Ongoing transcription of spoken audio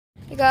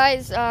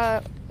guys,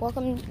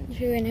 welcome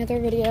to another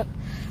video.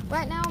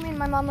 Right now, me and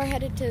my mom are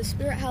headed to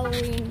Spirit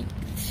Halloween.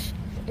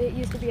 It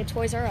used to be a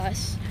Toys R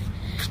Us.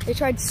 They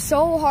tried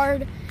so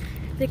hard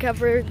to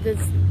cover this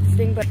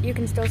thing, but you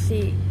can still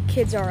see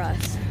Kids R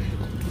Us.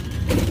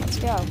 Let's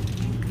go.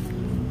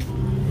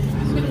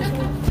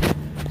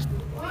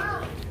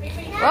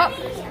 Well,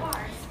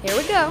 here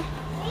we go.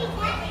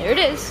 Here it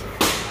is.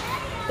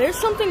 There's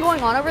something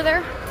going on over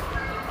there,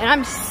 and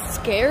I'm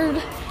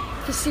scared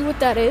to see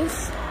what that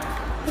is.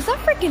 Is that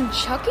freaking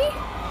Chucky?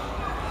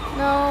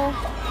 No.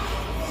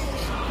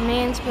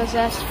 Man's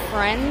possessed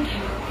friend.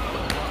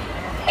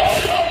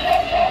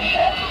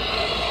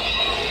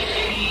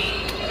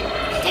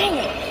 Dang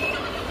it.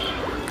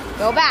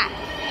 Go back.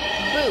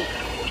 Boo.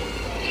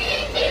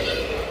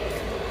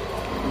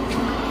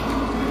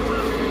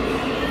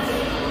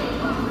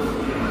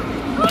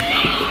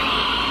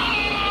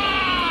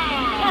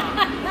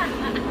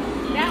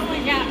 That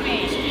one got me.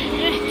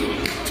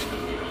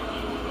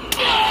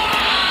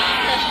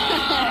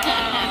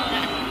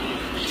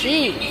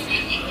 Jeez.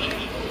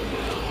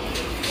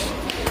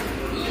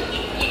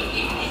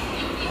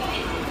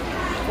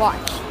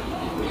 Watch.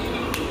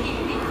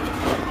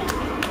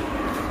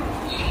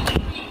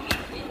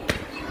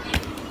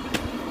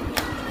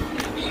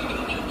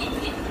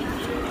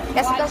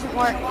 Guess it doesn't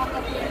work.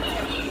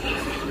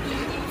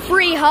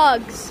 Free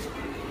hugs.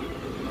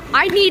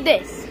 I need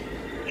this.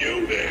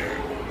 You there?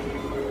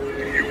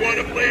 Do you want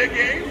to play a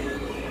game?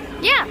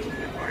 Yeah.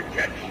 If I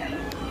catch you,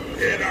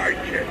 then I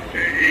get to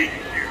eat you.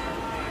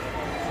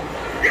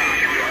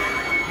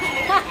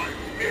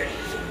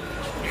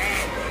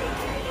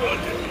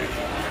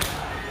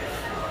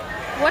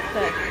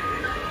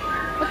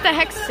 What the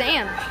heck's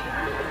Sam?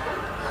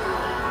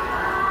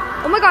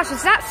 Oh my gosh,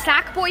 is that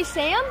Sackboy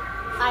Sam?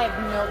 I have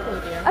no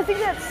clue, dear. I think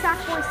that's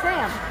Sackboy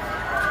Sam.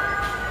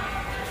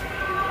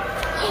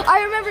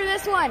 I remember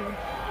this one.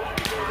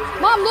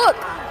 Mom, look.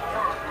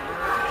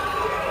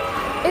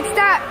 It's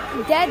that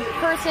dead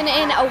person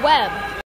in a web.